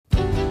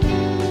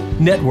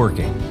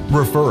networking,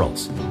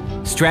 referrals,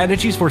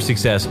 strategies for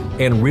success,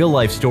 and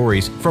real-life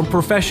stories from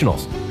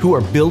professionals who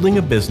are building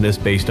a business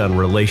based on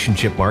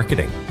relationship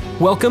marketing.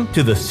 Welcome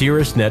to the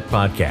CirrusNet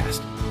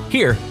Podcast.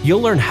 Here,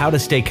 you'll learn how to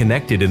stay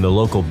connected in the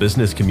local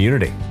business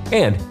community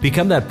and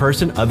become that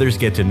person others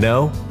get to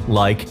know,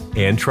 like,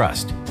 and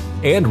trust,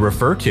 and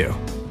refer to.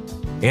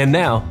 And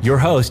now, your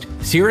host,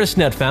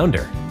 CirrusNet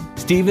founder,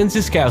 Steven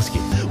Truskowski.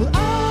 Well,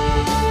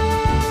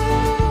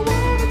 I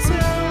wanna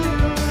tell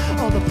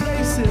you all the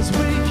places we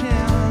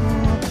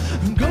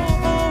can go.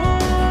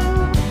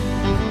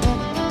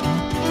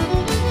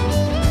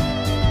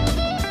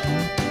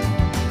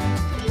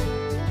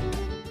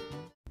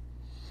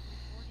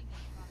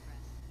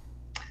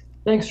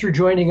 Thanks for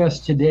joining us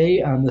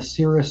today on the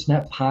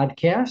CirrusNet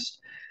podcast.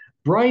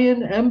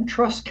 Brian M.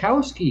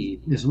 Truskowski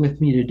is with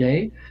me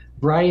today.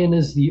 Brian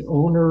is the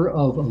owner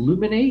of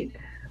Illuminated.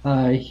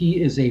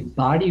 He is a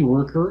body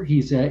worker.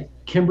 He's at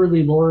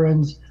Kimberly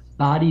Lauren's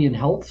Body and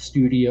Health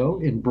Studio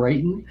in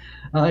Brighton.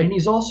 And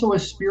he's also a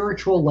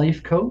spiritual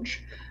life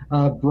coach.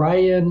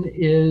 Brian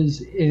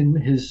is in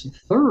his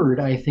third,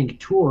 I think,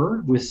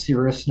 tour with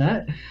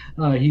CirrusNet.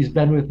 He's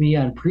been with me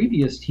on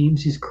previous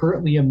teams. He's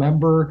currently a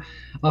member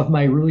of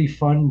my really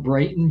fun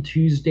Brighton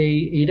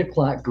Tuesday 8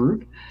 o'clock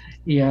group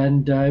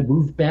and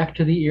moved back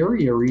to the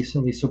area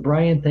recently. So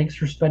Brian, thanks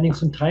for spending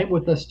some time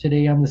with us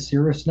today on the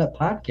CirrusNet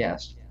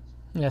podcast.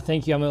 Yeah,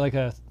 thank you. I'm like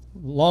a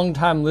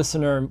long-time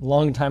listener,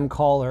 long-time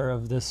caller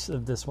of this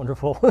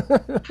wonderful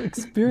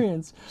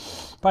experience.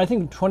 But I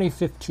think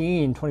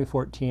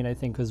 2014, I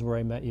think, was where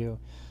I met you.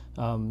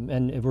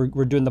 And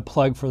we're doing the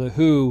plug for the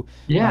Who.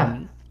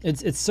 Yeah.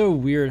 It's so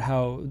weird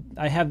how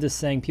I have this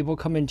saying, people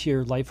come into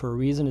your life for a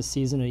reason, a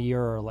season, a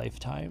year, or a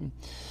lifetime.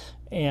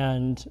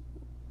 And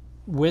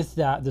with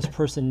that, this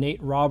person,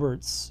 Nate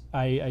Roberts,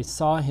 I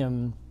saw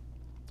him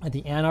at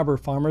the Ann Arbor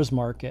Farmers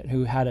Market,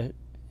 who had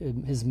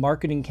his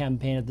marketing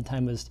campaign at the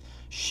time was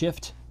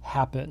Shift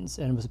Happens,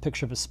 and it was a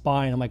picture of a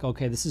spine. I'm like,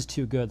 okay, this is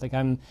too good. Like,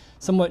 I'm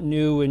somewhat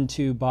new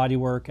into body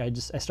work. I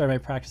started my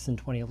practice in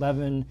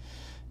 2011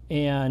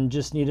 and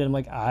just I'm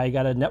like, I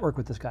got to network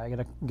with this guy. I got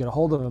to get a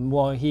hold of him.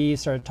 Well, he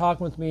started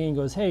talking with me and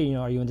goes, hey,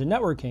 are you into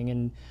networking?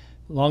 And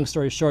long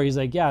story short, he's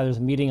like, yeah, there's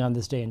a meeting on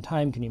this day and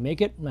time. Can you make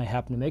it? And I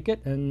happened to make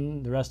it,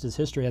 and the rest is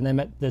history. And I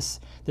met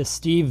this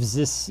Steve.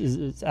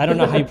 I don't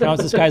know how you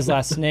pronounce this guy's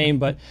last name,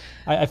 but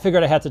I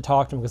figured I had to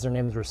talk to him because their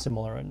names were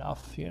similar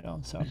enough,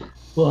 So.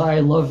 Well,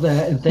 I love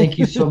that, and thank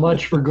you so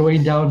much for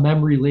going down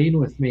memory lane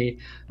with me.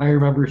 I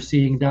remember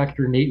seeing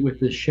Dr. Nate with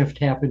the Shift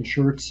Happen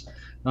shirts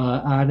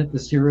on at the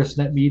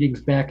CirrusNet meetings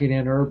back in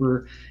Ann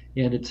Arbor,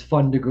 and it's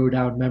fun to go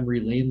down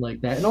memory lane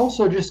like that. And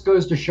also just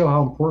goes to show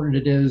how important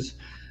it is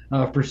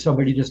for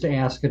somebody just to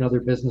ask another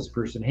business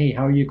person, hey,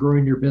 how are you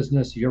growing your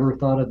business? You ever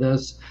thought of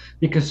this?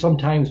 Because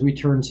sometimes we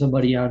turn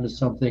somebody onto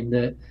something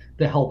that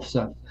helps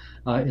them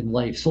in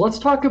life. So let's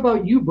talk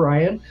about you,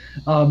 Brian.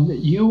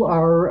 You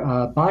are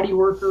a body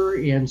worker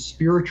and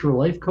spiritual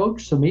life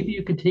coach. So maybe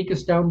you could take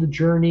us down the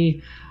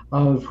journey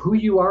of who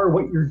you are,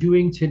 what you're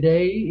doing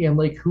today, and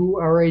like who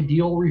are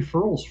ideal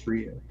referrals for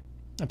you.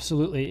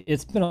 Absolutely.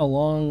 It's been a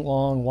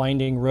long,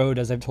 winding road,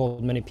 as I've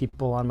told many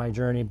people on my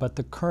journey. But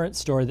the current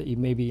story that you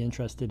may be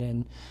interested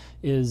in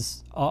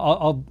is,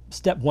 I'll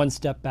step one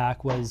step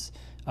back, was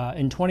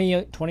in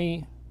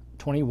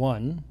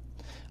 2021,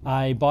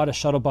 I bought a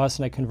shuttle bus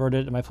and I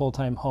converted it to my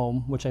full-time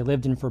home, which I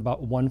lived in for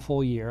about 1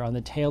 full year. On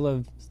the tail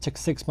of, took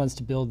 6 months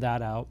to build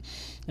that out.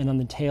 And on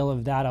the tail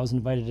of that, I was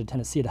invited to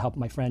Tennessee to help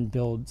my friend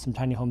build some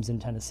tiny homes in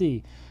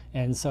Tennessee.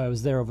 And so I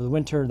was there over the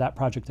winter. That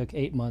project took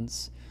 8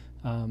 months.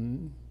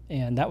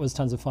 And that was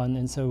tons of fun.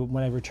 And so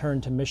when I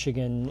returned to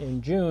Michigan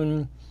in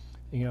June,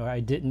 I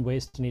didn't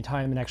waste any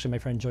time. And actually, my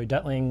friend Joy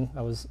Detling,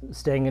 I was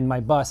staying in my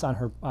bus on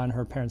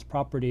her parents'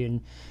 property,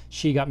 and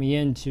she got me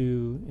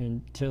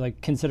into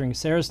like considering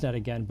CirrusNet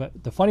again.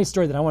 But the funny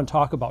story that I want to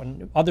talk about,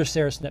 and other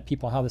CirrusNet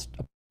people, how this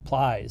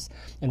applies,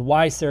 and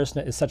why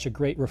CirrusNet is such a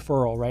great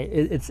referral, right?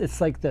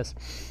 It's like this.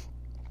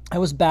 I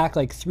was back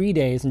like 3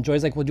 days, and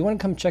Joy's like, well, do you want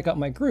to come check out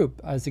my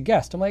group as a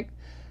guest? I'm like,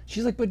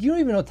 she's like, but you don't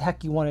even know what the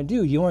heck you want to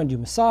do. You want to do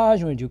massage,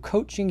 you want to do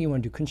coaching, you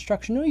want to do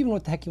construction. You don't even know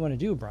what the heck you want to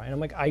do, Brian. I'm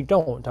like, I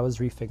don't. I was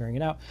refiguring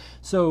it out.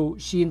 So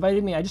she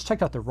invited me. I just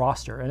checked out the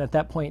roster. And at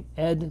that point,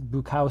 Ed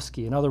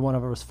Bukowski, another one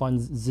of our fun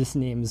Zis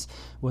names,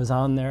 was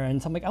on there. And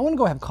so I'm like, I want to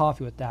go have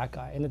coffee with that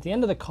guy. And at the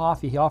end of the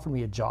coffee, he offered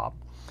me a job.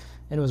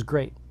 And it was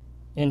great.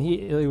 And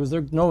it was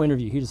there, no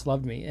interview. He just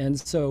loved me. And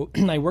so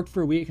I worked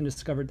for a week and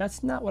discovered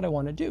that's not what I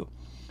want to do.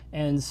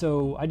 And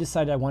so I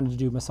decided I wanted to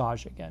do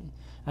massage again.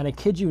 And I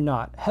kid you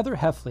not, Heather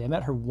Heffley, I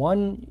met her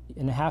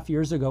 1.5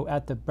 years ago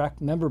at the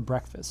member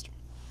breakfast.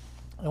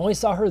 I only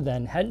saw her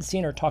then, hadn't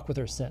seen her, talk with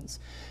her since.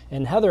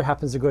 And Heather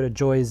happens to go to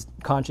Joy's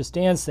conscious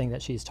dance thing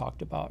that she's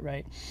talked about,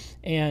 right?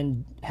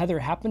 And Heather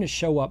happened to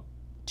show up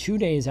 2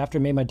 days after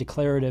I made my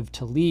declarative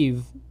to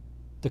leave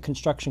the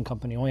construction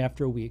company, only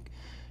after a week.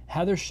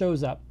 Heather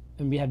shows up,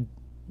 and we had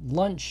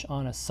lunch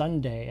on a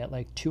Sunday at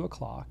like 2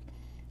 o'clock.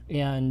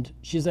 And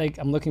she's like,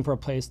 I'm looking for a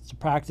place to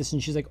practice.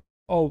 And she's like,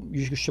 oh,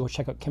 you should go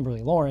check out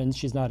Kimberly Lawrence.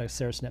 She's not a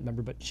SiriusNet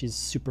member, but she's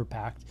super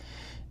packed.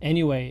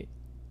 Anyway,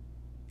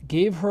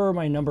 gave her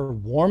my number,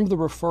 warmed the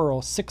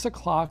referral, 6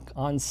 o'clock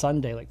on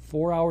Sunday, like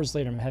 4 hours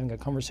later, I'm having a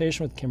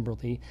conversation with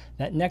Kimberly.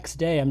 That next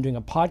day, I'm doing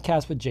a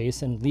podcast with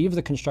Jason, leave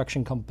the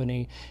construction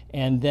company,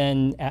 and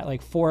then at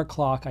like 4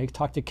 o'clock, I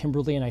talk to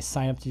Kimberly and I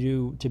sign up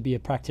to be a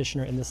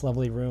practitioner in this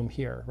lovely room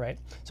here, right?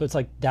 So it's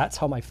like, that's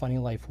how my funny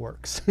life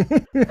works.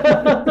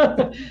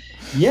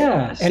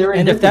 Yeah,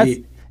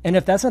 and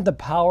if that's not the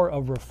power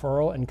of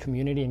referral and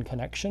community and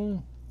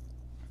connection,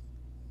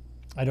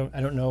 I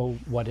don't know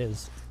what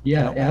is.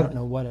 Yeah, I don't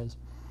know what is.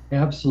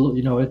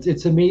 absolutely. No,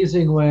 it's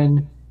amazing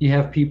when you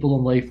have people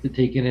in life that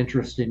take an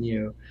interest in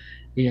you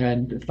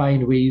and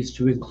find ways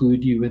to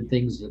include you in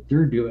things that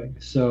they're doing.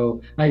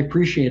 So I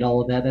appreciate all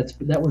of that.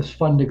 That was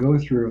fun to go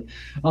through.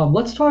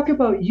 Let's talk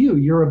about you.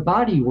 You're a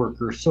body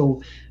worker.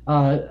 So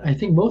I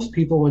think most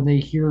people, when they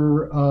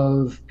hear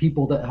of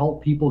people that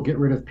help people get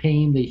rid of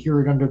pain, they hear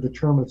it under the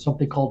term of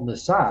something called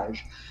massage.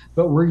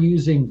 But we're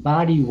using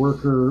body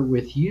worker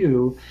with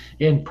you.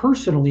 And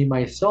personally,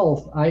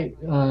 myself,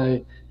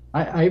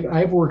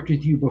 I've worked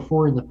with you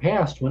before in the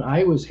past when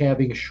I was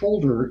having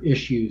shoulder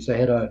issues. I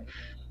had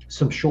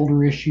some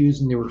shoulder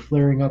issues and they were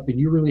flaring up, and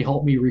you really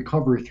helped me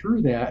recover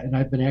through that. And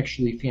I've been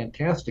actually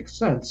fantastic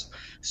since.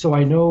 So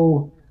I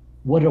know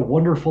what a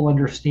wonderful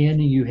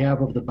understanding you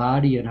have of the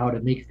body and how to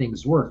make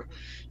things work.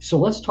 So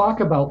let's talk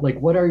about, like,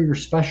 what are your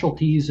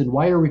specialties and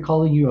why are we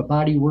calling you a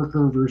body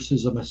worker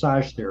versus a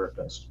massage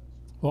therapist?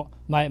 Well,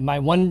 my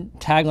one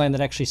tagline that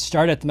actually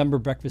started at the member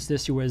breakfast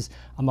this year was,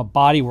 I'm a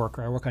body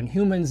worker. I work on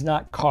humans,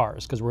 not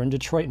cars, because we're in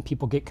Detroit and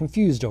people get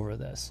confused over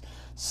this.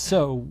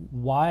 So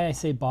why I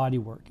say body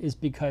work is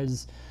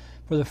because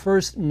for the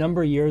first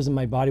number of years of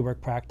my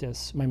bodywork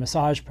practice, my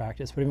massage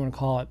practice, whatever you want to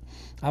call it,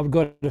 I would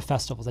go to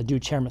festivals. I do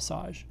chair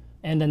massage.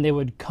 And then they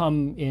would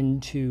come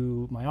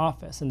into my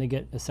office and they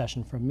get a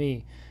session from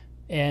me.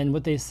 And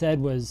what they said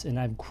was, and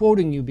I'm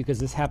quoting you because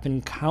this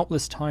happened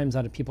countless times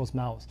out of people's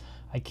mouths,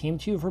 I came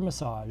to you for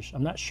massage.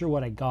 I'm not sure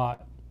what I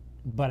got,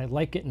 but I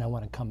like it and I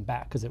want to come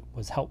back because it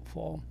was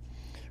helpful,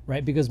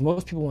 right? Because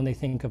most people, when they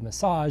think of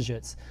massage,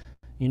 it's,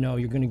 you know,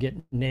 you're going to get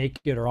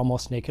naked or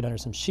almost naked under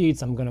some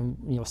sheets. I'm going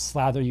to, you know,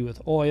 slather you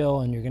with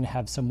oil and you're going to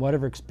have some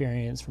whatever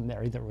experience from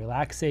there, either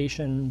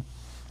relaxation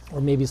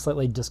or maybe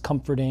slightly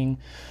discomforting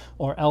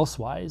or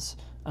elsewise.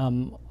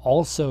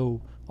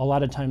 Also, a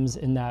lot of times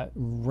in that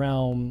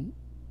realm,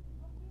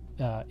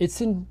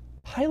 it's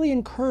highly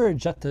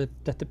encouraged that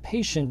the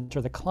patient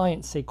or the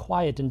client stay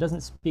quiet and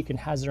doesn't speak and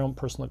has their own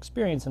personal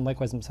experience. And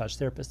likewise, a massage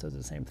therapist does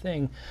the same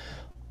thing.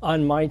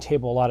 On my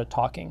table, a lot of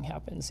talking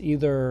happens.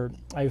 Either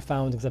I've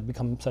found, because I've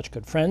become such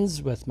good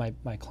friends with my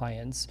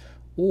clients,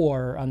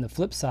 or on the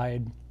flip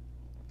side,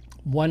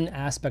 one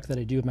aspect that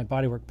I do with my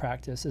bodywork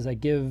practice is I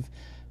give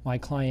my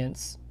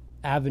clients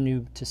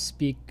avenue to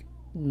speak,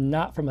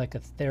 not from like a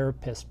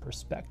therapist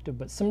perspective,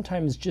 but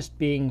sometimes just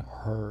being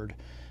heard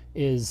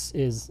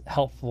is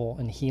helpful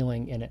and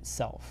healing in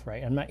itself,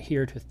 right? I'm not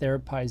here to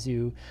therapize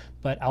you,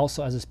 but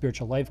also as a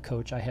spiritual life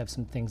coach, I have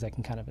some things I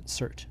can kind of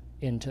insert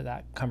into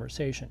that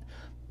conversation.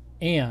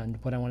 And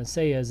what I want to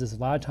say is a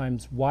lot of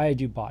times why I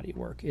do body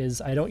work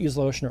is I don't use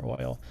lotion or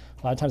oil.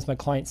 A lot of times my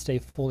clients stay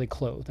fully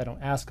clothed. I don't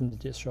ask them to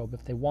disrobe.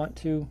 If they want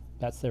to,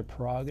 that's their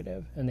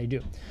prerogative, and they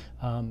do.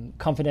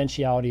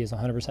 Confidentiality is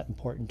 100%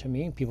 important to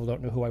me. People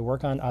don't know who I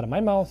work on out of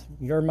my mouth,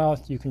 your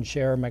mouth. You can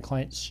share my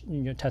client's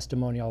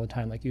testimony all the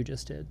time like you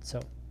just did.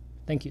 So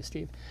thank you,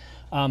 Steve.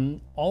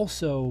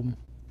 Also,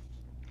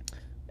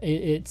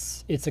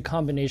 it's a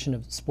combination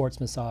of sports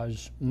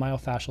massage,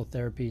 myofascial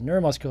therapy,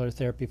 neuromuscular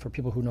therapy for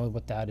people who know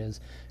what that is,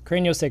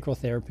 craniosacral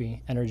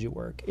therapy, energy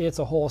work. It's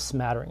a whole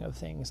smattering of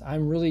things.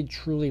 I'm really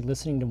truly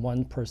listening to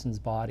one person's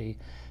body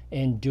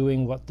and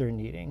doing what they're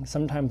needing.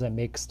 Sometimes I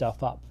make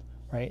stuff up,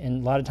 right?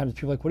 And a lot of times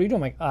people are like, what are you doing?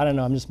 I'm like, I don't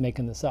know, I'm just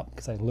making this up,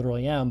 because I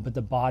literally am, but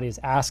the body is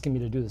asking me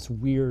to do this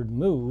weird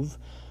move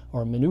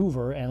or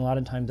maneuver, and a lot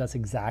of times that's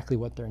exactly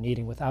what they're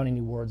needing without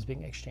any words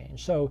being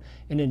exchanged. So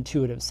an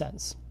intuitive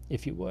sense,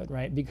 if you would,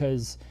 right?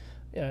 Because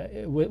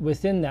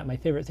within that, my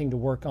favorite thing to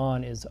work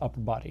on is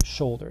upper body,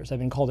 shoulders. I've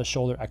been called a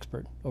shoulder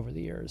expert over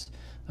the years.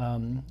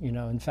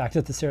 In fact,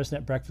 at the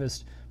SiriusNet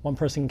breakfast, one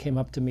person came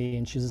up to me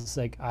and she's just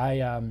like,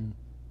 I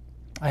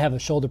have a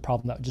shoulder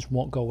problem that just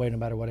won't go away no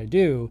matter what I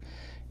do.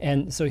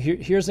 And so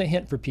here's a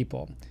hint for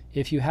people.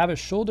 If you have a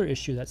shoulder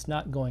issue that's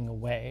not going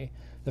away,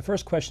 the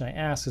first question I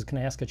ask is, can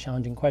I ask a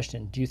challenging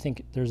question? Do you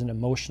think there's an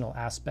emotional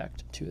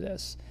aspect to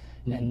this?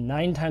 Mm-hmm. And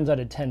 9 times out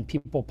of 10,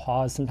 people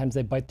pause. Sometimes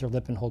they bite their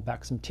lip and hold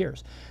back some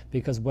tears,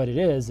 because what it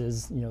is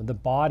the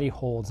body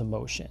holds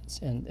emotions,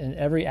 and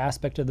every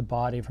aspect of the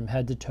body from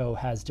head to toe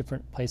has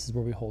different places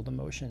where we hold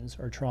emotions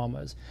or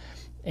traumas.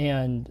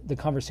 And the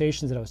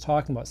conversations that I was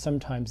talking about,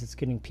 sometimes it's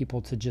getting people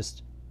to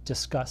just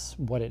discuss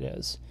what it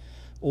is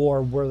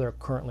or where they're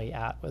currently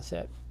at with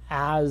it,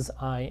 as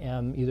I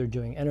am either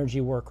doing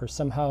energy work or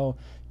somehow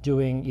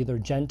doing either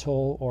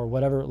gentle or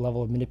whatever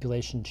level of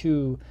manipulation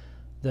to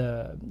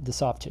the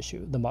soft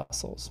tissue, the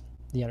muscles,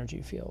 the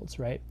energy fields,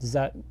 right? Does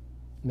that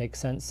make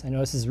sense? I know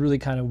this is really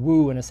kind of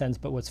woo in a sense,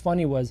 but what's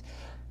funny was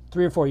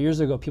 3 or 4 years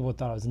ago, people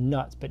thought I was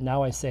nuts, but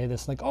now I say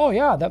this like, oh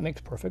yeah, that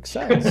makes perfect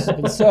sense.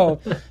 And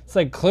so it's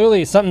like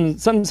clearly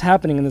something's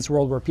happening in this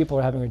world where people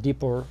are having a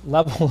deeper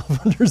level of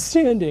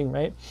understanding,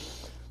 right?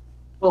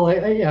 Well,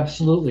 I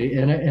absolutely,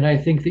 and I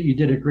think that you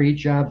did a great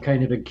job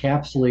kind of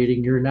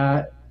encapsulating. You're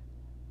not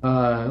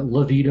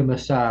La Vida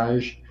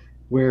massage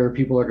where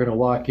people are going to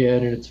walk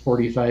in and it's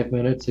 45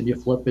 minutes and you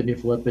flip and you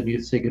flip and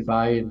you say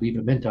goodbye and leave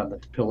a mint on the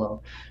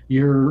pillow.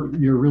 You're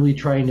really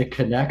trying to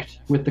connect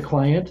with the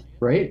client,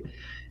 right?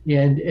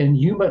 And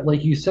you might,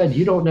 like you said,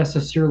 you don't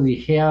necessarily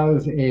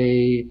have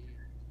a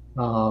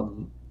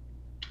um,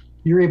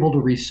 you're able to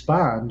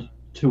respond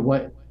to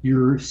what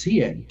you're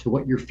seeing, to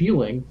what you're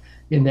feeling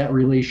in that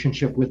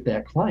relationship with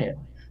that client.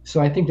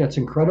 So I think that's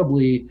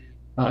incredibly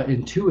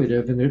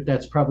intuitive, and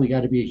that's probably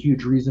got to be a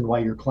huge reason why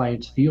your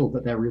clients feel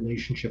that that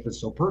relationship is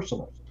so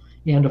personal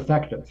and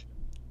effective.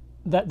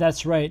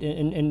 That's right.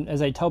 And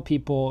as I tell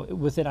people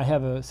with it, I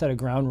have a set of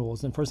ground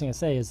rules. And the first thing I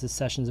say is this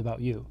session's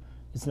about you.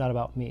 It's not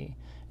about me.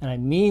 And I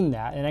mean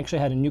that. And actually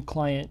I had a new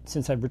client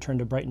since I've returned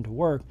to Brighton to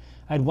work.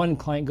 I had one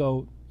client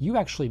go, you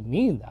actually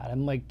mean that?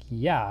 I'm like,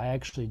 yeah, I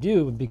actually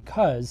do,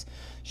 because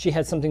she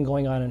had something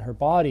going on in her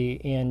body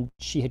and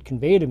she had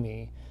conveyed to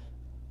me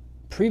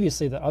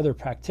previously that other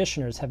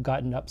practitioners have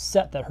gotten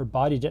upset that her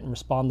body didn't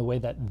respond the way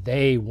that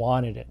they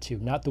wanted it to,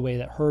 not the way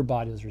that her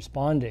body was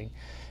responding.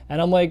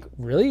 And I'm like,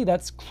 really?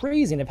 That's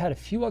crazy. And I've had a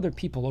few other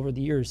people over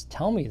the years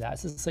tell me that.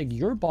 So it's like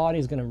your body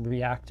is going to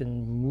react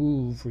and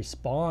move,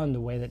 respond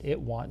the way that it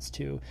wants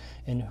to.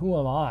 And who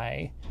am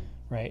I,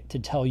 right, to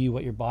tell you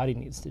what your body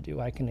needs to do?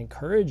 I can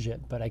encourage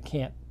it, but I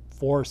can't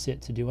force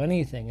it to do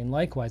anything. And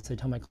likewise, I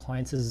tell my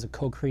clients this is a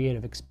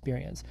co-creative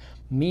experience,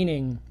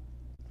 meaning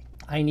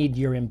I need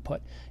your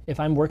input. If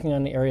I'm working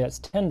on an area that's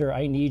tender,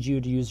 I need you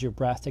to use your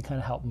breath to kind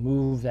of help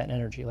move that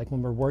energy. Like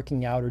when we're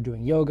working out or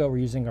doing yoga, we're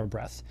using our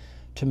breath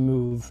to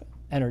move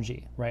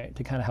energy, right?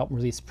 To kind of help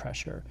release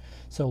pressure.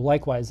 So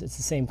likewise, it's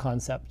the same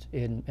concept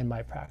in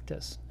my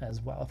practice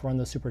as well. If we're on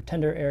those super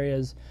tender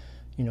areas,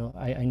 you know,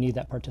 I need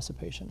that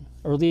participation.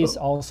 Or at least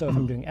also if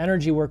I'm doing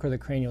energy work or the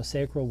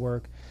craniosacral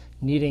work,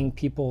 needing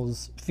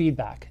people's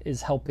feedback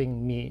is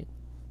helping me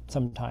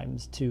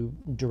sometimes to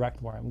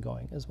direct where I'm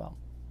going as well.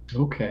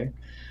 Okay.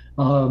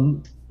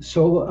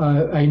 So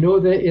I know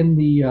that in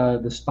the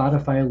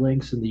Spotify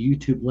links and the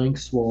YouTube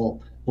links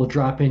will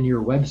drop in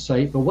your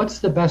website, but what's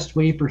the best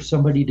way for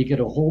somebody to get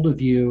a hold of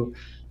you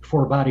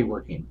for body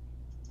working?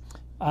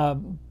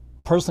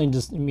 Personally,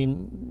 just, I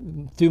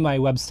mean, through my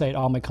website,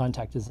 all my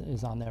contact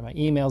is on there. My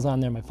email's on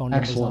there, my phone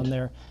number's Excellent. on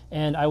there.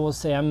 And I will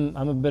say I'm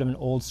a bit of an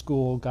old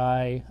school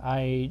guy.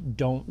 I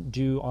don't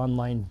do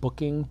online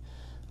booking.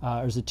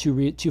 There's a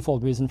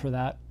twofold reason for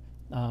that.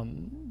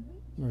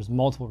 There's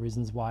multiple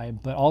reasons why,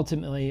 but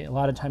ultimately, a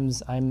lot of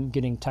times I'm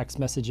getting text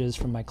messages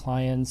from my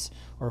clients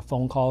or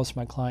phone calls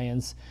from my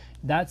clients.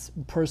 That's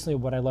personally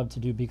what I love to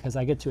do, because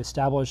I get to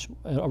establish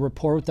a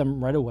rapport with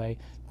them right away,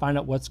 find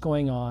out what's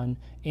going on,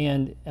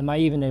 and am I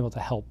even able to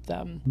help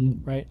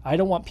them, right? I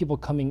don't want people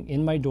coming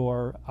in my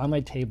door, on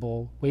my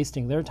table,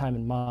 wasting their time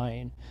and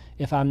mine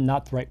if I'm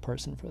not the right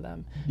person for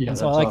them. Yeah, and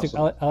so that's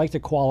awesome. I like to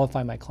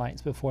qualify my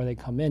clients before they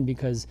come in,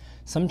 because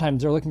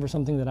sometimes they're looking for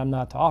something that I'm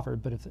not to offer,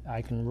 but if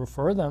I can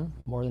refer them,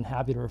 more than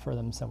happy to refer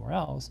them somewhere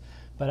else.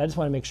 But I just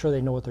want to make sure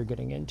they know what they're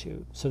getting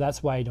into. So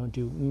that's why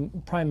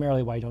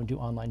primarily why I don't do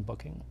online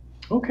booking.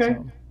 Okay.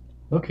 So.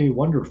 Okay,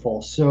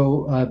 wonderful.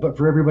 So, but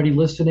for everybody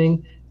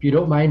listening, if you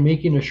don't mind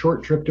making a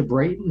short trip to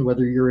Brighton,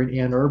 whether you're in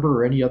Ann Arbor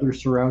or any other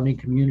surrounding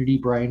community,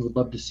 Brian would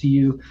love to see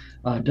you.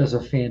 Does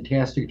a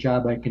fantastic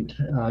job. I can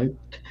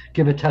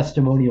give a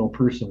testimonial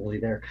personally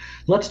there.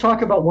 Let's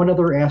talk about one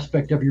other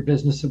aspect of your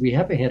business that we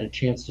haven't had a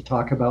chance to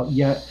talk about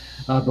yet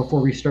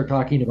before we start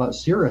talking about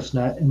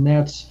SirrusNet, and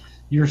that's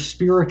your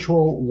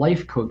spiritual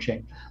life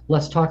coaching.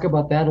 Let's talk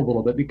about that a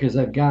little bit, because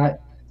I've got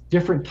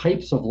different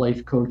types of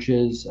life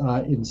coaches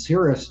in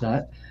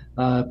SirrusNet,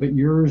 but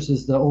yours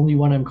is the only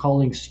one I'm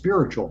calling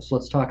spiritual. So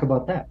let's talk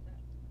about that.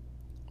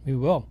 We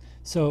will.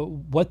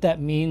 So what that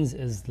means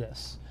is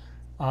this.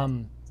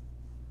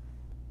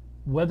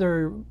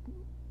 Whether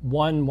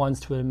one wants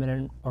to admit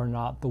it or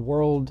not, the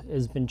world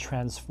has been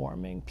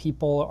transforming.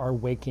 People are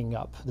waking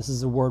up. This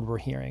is a word we're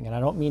hearing, and I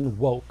don't mean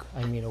woke,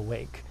 I mean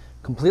awake.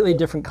 Completely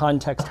different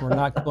context, we're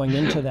not going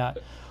into that.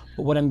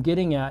 But what I'm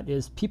getting at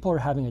is people are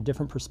having a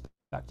different perspective,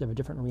 a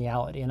different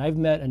reality. And I've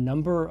met a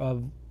number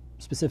of,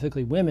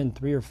 specifically women,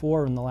 3 or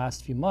 4 in the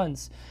last few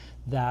months,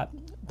 that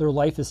their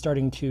life is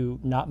starting to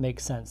not make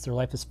sense. Their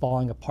life is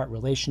falling apart.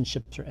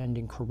 Relationships are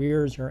ending.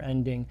 Careers are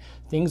ending.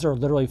 Things are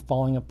literally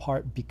falling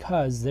apart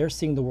because they're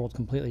seeing the world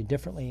completely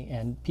differently,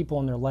 and people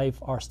in their life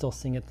are still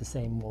seeing it the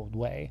same old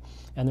way.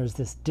 And there's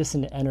this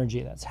dissonant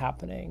energy that's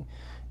happening.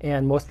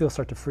 And most people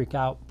start to freak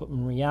out. But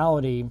in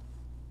reality,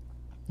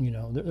 you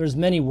know, there's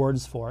many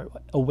words for it.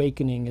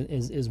 Awakening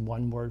is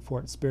one word for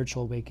it.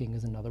 Spiritual awakening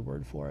is another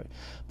word for it.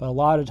 But a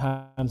lot of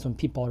times when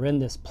people are in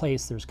this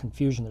place, there's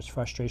confusion, there's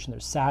frustration,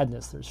 there's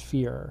sadness, there's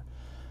fear,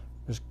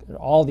 there's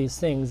all these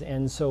things.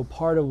 And so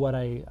part of what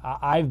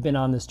I've been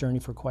on this journey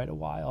for quite a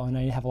while, and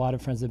I have a lot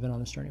of friends that have been on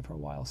this journey for a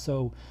while.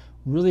 So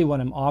really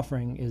what I'm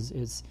offering is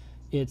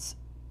it's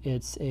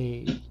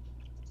a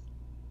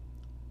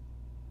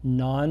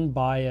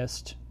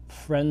non-biased,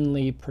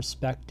 friendly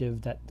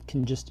perspective that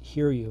can just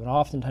hear you. And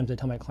oftentimes I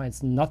tell my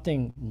clients,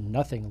 nothing,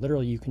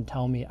 literally you can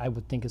tell me I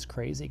would think is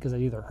crazy because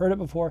I've either heard it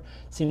before,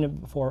 seen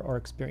it before, or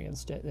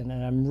experienced it. And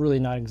I'm really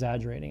not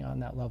exaggerating on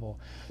that level.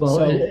 Well,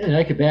 So, and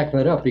I could back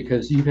that up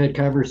because you've had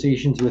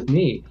conversations with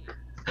me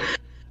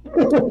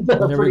that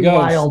are there we pretty go.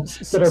 wild.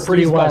 That are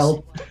pretty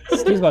wild.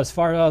 Steve's about as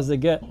far as they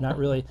get. Not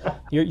really.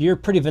 You're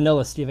pretty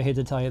vanilla, Steve. I hate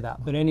to tell you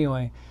that, but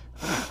anyway,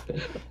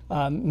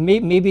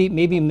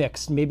 maybe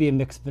mixed, maybe a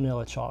mixed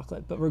vanilla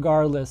chocolate. But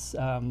regardless,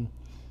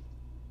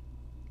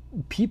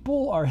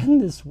 people are in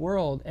this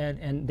world,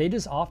 and they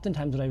just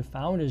oftentimes what I've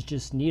found is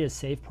just need a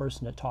safe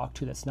person to talk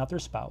to. That's not their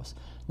spouse,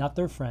 not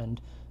their friend,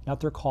 not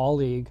their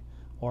colleague,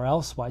 or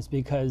elsewise.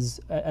 Because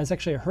as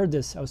actually I heard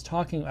this, I was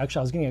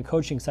getting a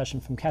coaching session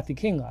from Kathy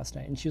King last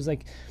night, and she was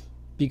like,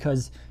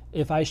 because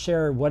if I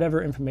share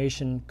whatever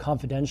information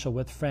confidential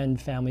with friend,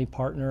 family,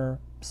 partner,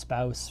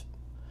 spouse,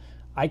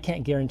 I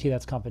can't guarantee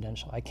that's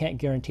confidential. I can't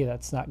guarantee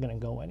that's not going to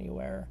go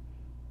anywhere,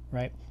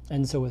 right?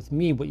 And so with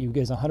me, what you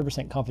get is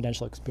 100%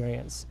 confidential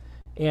experience.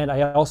 And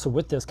I also,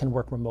 with this, can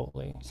work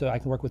remotely. So I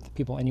can work with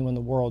people anywhere in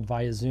the world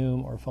via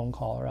Zoom or phone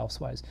call or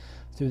elsewise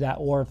through that.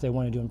 Or if they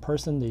want to do in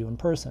person, they do in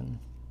person.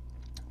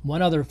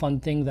 One other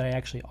fun thing that I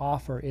actually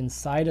offer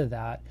inside of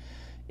that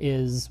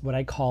is what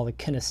I call a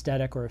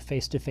kinesthetic or a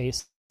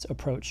face-to-face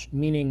approach,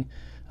 meaning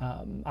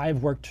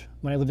I've worked,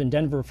 when I lived in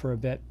Denver for a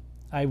bit,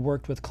 I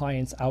worked with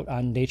clients out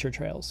on nature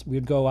trails. We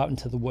would go out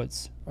into the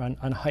woods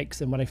on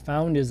hikes. And what I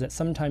found is that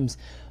sometimes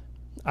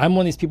I'm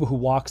one of these people who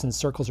walks in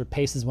circles or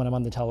paces when I'm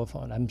on the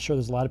telephone. I'm sure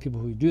there's a lot of people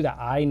who do that.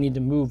 I need to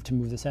move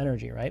this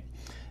energy, right?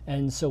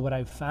 And so what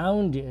I've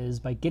found is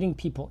by getting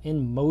people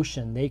in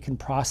motion, they can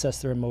process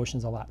their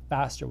emotions a lot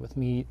faster with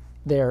me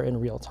there in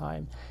real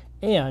time.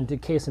 And to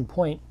case in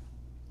point,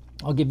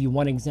 I'll give you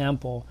one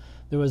example.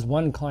 There was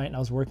one client I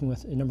was working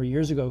with a number of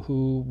years ago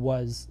who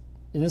was,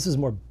 and this is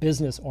more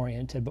business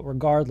oriented, but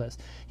regardless,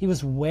 he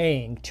was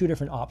weighing two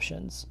different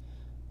options.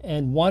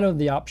 And one of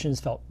the options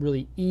felt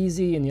really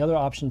easy and the other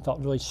option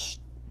felt really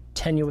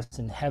tenuous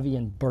and heavy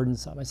and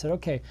burdensome. I said,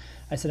 okay.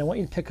 I said, I want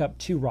you to pick up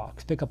two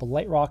rocks. Pick up a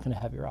light rock and a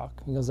heavy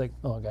rock. He goes like,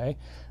 oh, okay.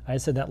 I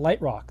said, that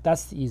light rock,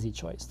 that's the easy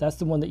choice. That's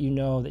the one that you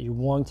know that you're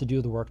willing to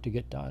do the work to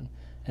get done.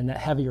 And that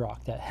heavy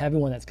rock, that heavy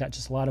one that's got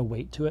just a lot of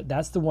weight to it,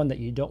 that's the one that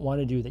you don't want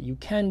to do, that you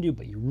can do,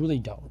 but you really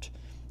don't.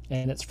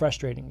 And it's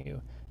frustrating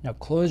you. Now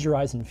close your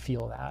eyes and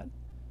feel that.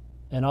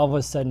 And all of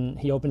a sudden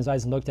he opened his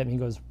eyes and looked at me and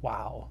he goes,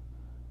 wow,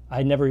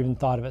 I never even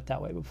thought of it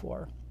that way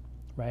before,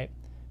 right?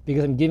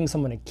 Because I'm giving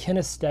someone a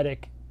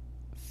kinesthetic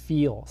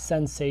feel,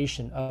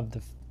 sensation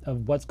of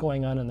what's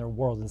going on in their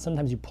world. And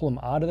sometimes you pull them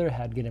out of their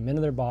head, get them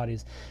into their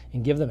bodies,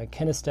 and give them a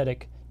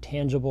kinesthetic,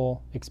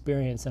 tangible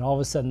experience. And all of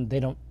a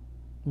sudden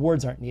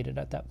words aren't needed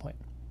at that point.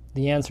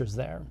 The answer's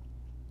there.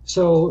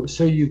 So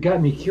you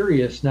got me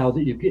curious now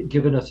that you've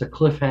given us a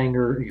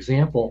cliffhanger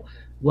example.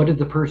 What did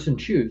the person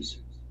choose?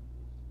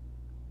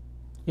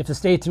 You have to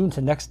stay tuned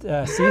to next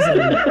season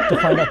to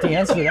find out the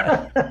answer to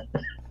that.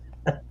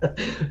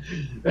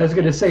 I was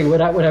going to say,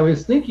 what I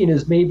was thinking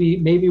is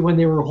maybe when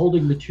they were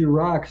holding the two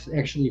rocks,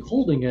 actually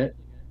holding it,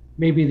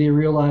 maybe they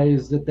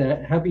realized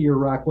that heavier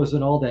rock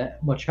wasn't all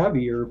that much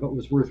heavier, but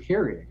was worth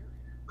carrying.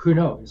 Who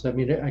knows? I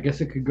mean, I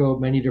guess it could go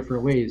many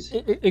different ways.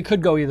 It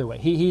could go either way.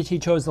 He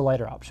chose the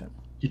lighter option.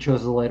 You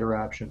chose the lighter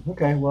option.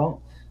 Okay,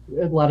 well,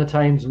 a lot of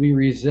times we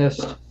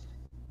resist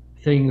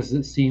things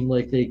that seem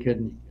like they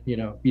can,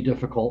 be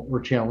difficult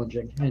or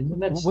challenging,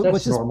 and that's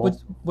normal.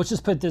 Let's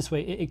just put it this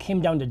way: it came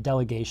down to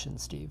delegation,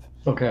 Steve.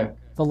 Okay.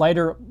 The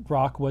lighter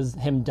rock was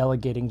him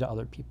delegating to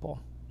other people.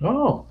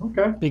 Oh,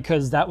 okay.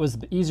 Because that was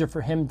easier for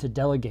him to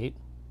delegate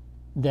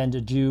than to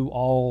do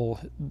all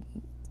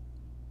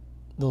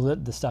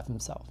the stuff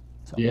himself.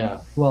 So.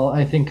 Yeah. Well,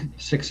 I think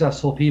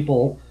successful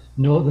people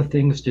know the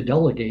things to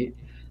delegate.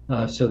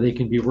 So they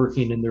can be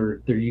working in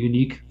their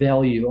unique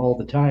value all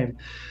the time.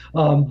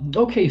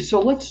 Okay,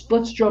 so let's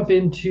jump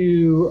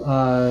into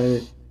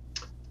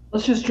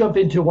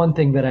one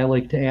thing that I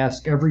like to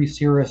ask every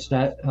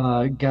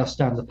SiriusNet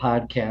guest on the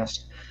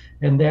podcast,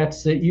 and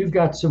that's that you've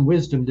got some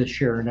wisdom to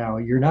share now.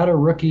 You're not a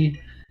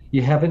rookie.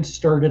 You haven't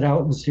started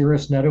out in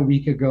SiriusNet a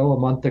week ago, a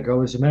month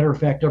ago. As a matter of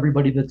fact,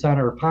 everybody that's on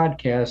our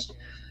podcast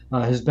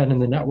has been in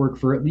the network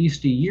for at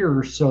least a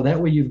year, so that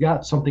way you've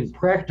got something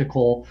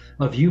practical,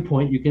 a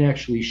viewpoint you can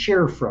actually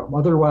share from.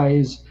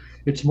 Otherwise,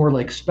 it's more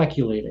like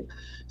speculating.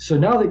 So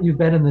now that you've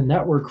been in the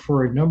network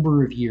for a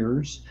number of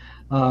years,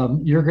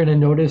 you're going to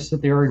notice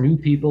that there are new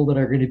people that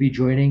are going to be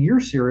joining your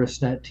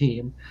SiriusNet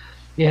team.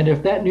 And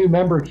if that new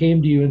member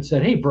came to you and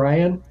said, hey,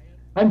 Brian,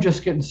 I'm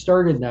just getting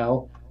started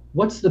now,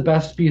 what's the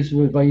best piece of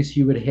advice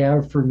you would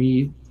have for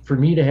me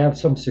to have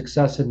some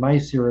success in my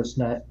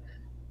SiriusNet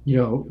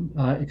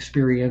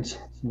experience?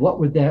 What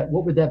would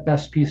that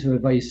best piece of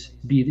advice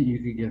be that you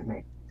could give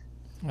me?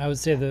 I would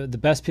say the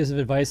best piece of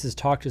advice is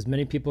talk to as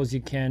many people as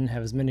you can,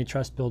 have as many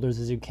trust builders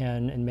as you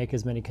can, and make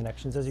as many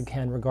connections as you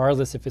can,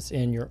 regardless if it's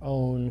in your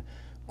own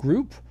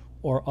group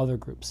or other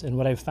groups. And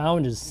what I've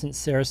found is since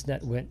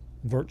SarahSnet went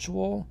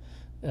virtual,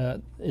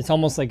 it's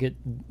almost like it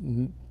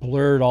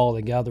blurred all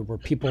together, where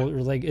people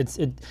are like,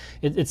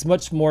 it's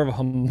much more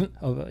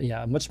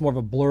much more of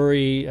a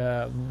blurry,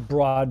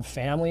 broad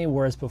family.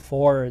 Whereas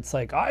before, it's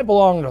like, I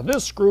belong to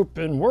this group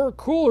and we're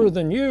cooler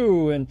than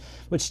you, and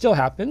which still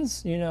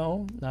happens.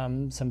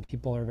 Some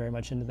people are very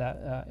much into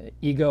that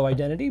ego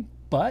identity.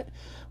 But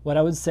what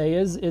I would say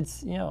is,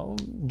 it's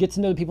get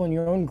to know the people in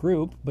your own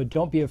group, but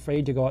don't be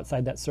afraid to go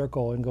outside that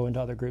circle and go into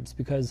other groups,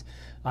 because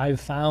I've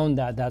found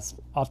that that's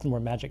often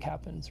where magic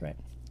happens, right?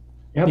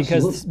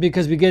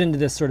 Because we get into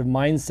this sort of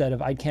mindset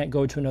of, I can't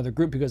go to another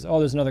group because, oh,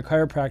 there's another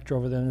chiropractor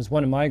over there, and there's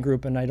one in my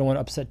group, and I don't want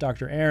to upset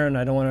Dr. Aaron,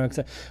 I don't want to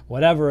upset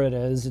whatever it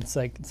is. It's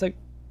like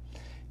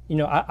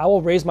I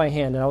will raise my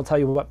hand and I'll tell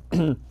you what,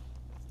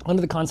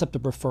 under the concept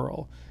of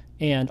referral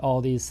and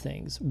all these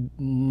things,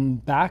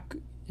 back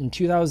in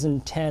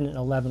 2010 and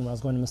 11, when I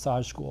was going to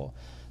massage school,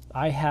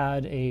 I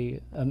had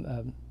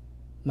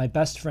my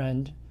best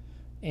friend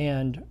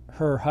and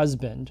her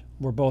husband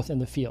were both in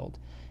the field.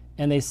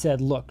 And they said,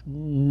 look,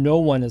 no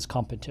one is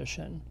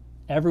competition.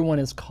 Everyone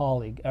is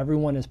colleague.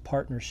 Everyone is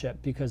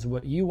partnership, because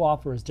what you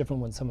offer is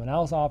different than someone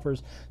else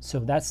offers. So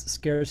that's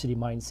scarcity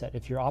mindset.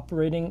 If you're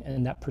operating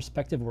in that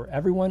perspective where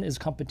everyone is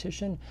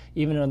competition,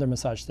 even another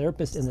massage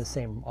therapist in the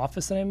same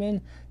office that I'm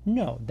in,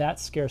 no,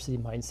 that's scarcity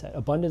mindset.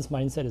 Abundance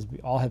mindset is we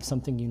all have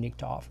something unique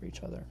to offer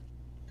each other.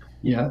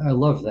 Yeah, I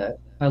love that.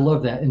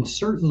 And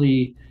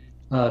certainly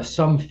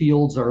some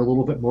fields are a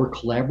little bit more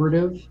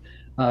collaborative,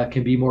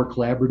 can be more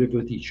collaborative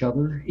with each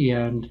other.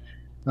 And,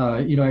 I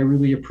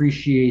really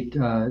appreciate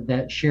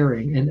that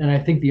sharing. And I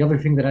think the other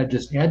thing that I'd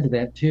just add to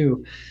that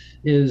too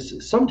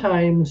is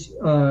sometimes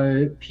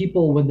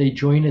people, when they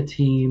join a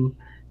team,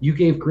 you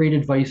gave great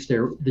advice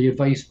there. The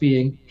advice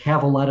being,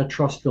 have a lot of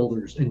trust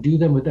builders and do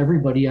them with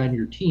everybody on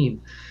your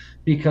team.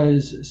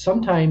 Because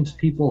sometimes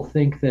people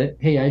think that,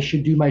 hey, I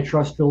should do my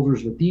trust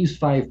builders with these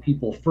 5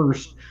 people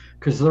first,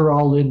 because they're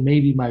all in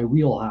maybe my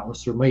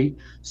wheelhouse or might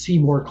see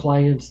more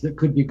clients that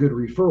could be good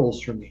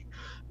referrals from me.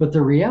 But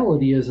the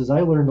reality is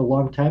I learned a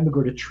long time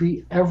ago to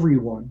treat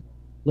everyone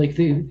like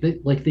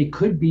they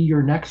could be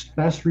your next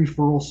best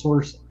referral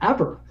source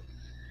ever.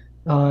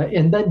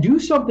 And then do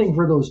something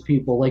for those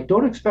people. Like,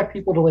 don't expect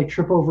people to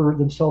trip over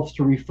themselves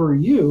to refer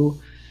you.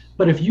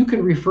 But if you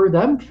can refer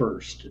them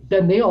first,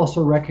 then they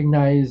also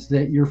recognize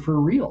that you're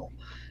for real.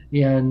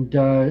 And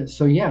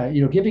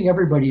giving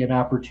everybody an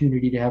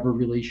opportunity to have a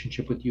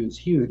relationship with you is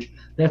huge.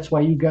 That's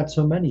why you've got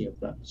so many of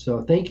them.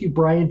 So thank you,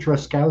 Brian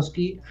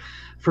Truskowski,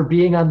 for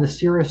being on the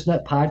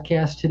SarahSnet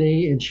podcast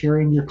today and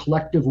sharing your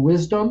collective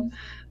wisdom.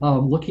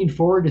 Looking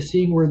forward to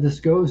seeing where this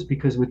goes,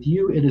 because with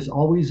you, it is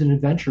always an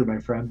adventure, my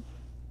friend.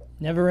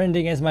 Never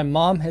ending, as my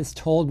mom has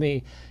told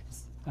me.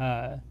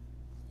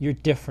 You're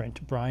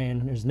different,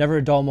 Brian. There's never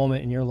a dull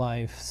moment in your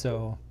life.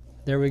 So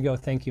there we go.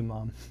 Thank you,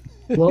 Mom.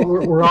 Well,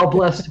 we're all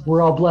blessed.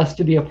 We're all blessed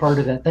to be a part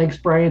of that. Thanks,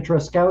 Brian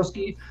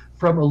Truskowski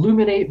from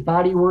Illuminate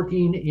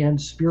Bodyworking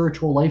and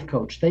Spiritual Life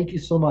Coach. Thank you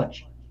so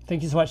much.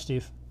 Thank you so much,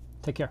 Steve.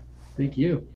 Take care. Thank you.